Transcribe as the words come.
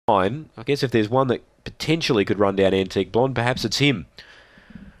I guess if there's one that potentially could run down Antique Blonde, perhaps it's him.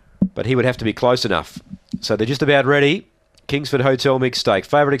 But he would have to be close enough. So they're just about ready. Kingsford Hotel Mixed Stake.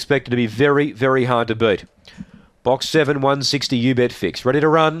 Favourite expected to be very, very hard to beat. Box 7, 160 U-Bet fix. Ready to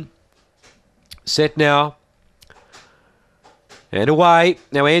run. Set now. And away.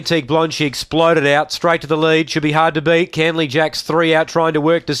 Now Antique Blonde, she exploded out. Straight to the lead. Should be hard to beat. Canley Jack's 3 out, trying to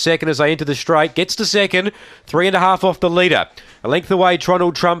work to second as they enter the straight. Gets to second. 3.5 off the leader. A length away,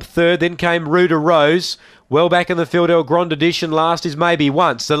 Tronald Trump third. Then came Ruda Rose. Well back in the field, El Grand Edition. Last is Maybe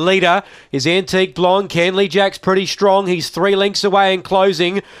Once. The leader is Antique Blonde. Canley Jack's pretty strong. He's 3 lengths away and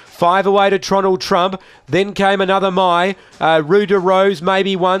closing. 5 away to Tronald Trump. Then came another Ruda Rose,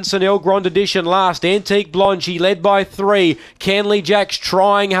 Maybe Once, and El Grand Edition last. Antique Blonde, she led by 3. Canley Jack's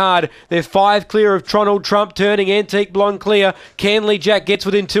trying hard. They're 5 clear of Tronald Trump, turning Antique Blonde clear. Canley Jack gets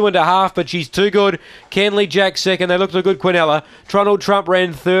within 2.5, but she's too good. Canley Jack second. They looked a good Quinella. Tronald Trump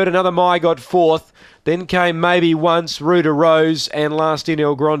ran third. Another got 4th. Then came Maybe Once, Ruda Rose, and last in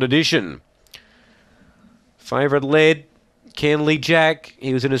El Grand Edition. Favourite led, Canley Jack.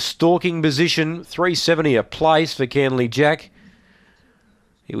 He was in a stalking position, 370 a place for Canley Jack.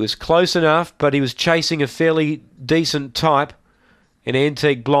 He was close enough, but he was chasing a fairly decent type in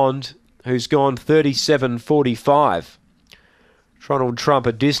Antique Blonde, who's gone 37.45. Tronald Trump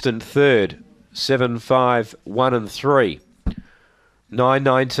a distant third, 7.5, 1 and 3.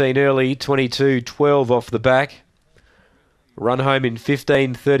 9.19 early, 22.12 off the back. Run home in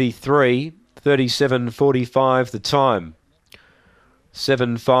 15.33, 37.45 the time.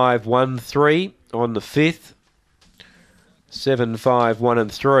 7.513 on the 5th. 7.5, 1 and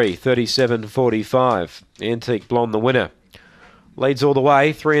 3, 37.45. Antique Blonde the winner. Leads all the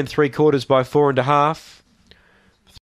way, 3 3/4 by 4.5.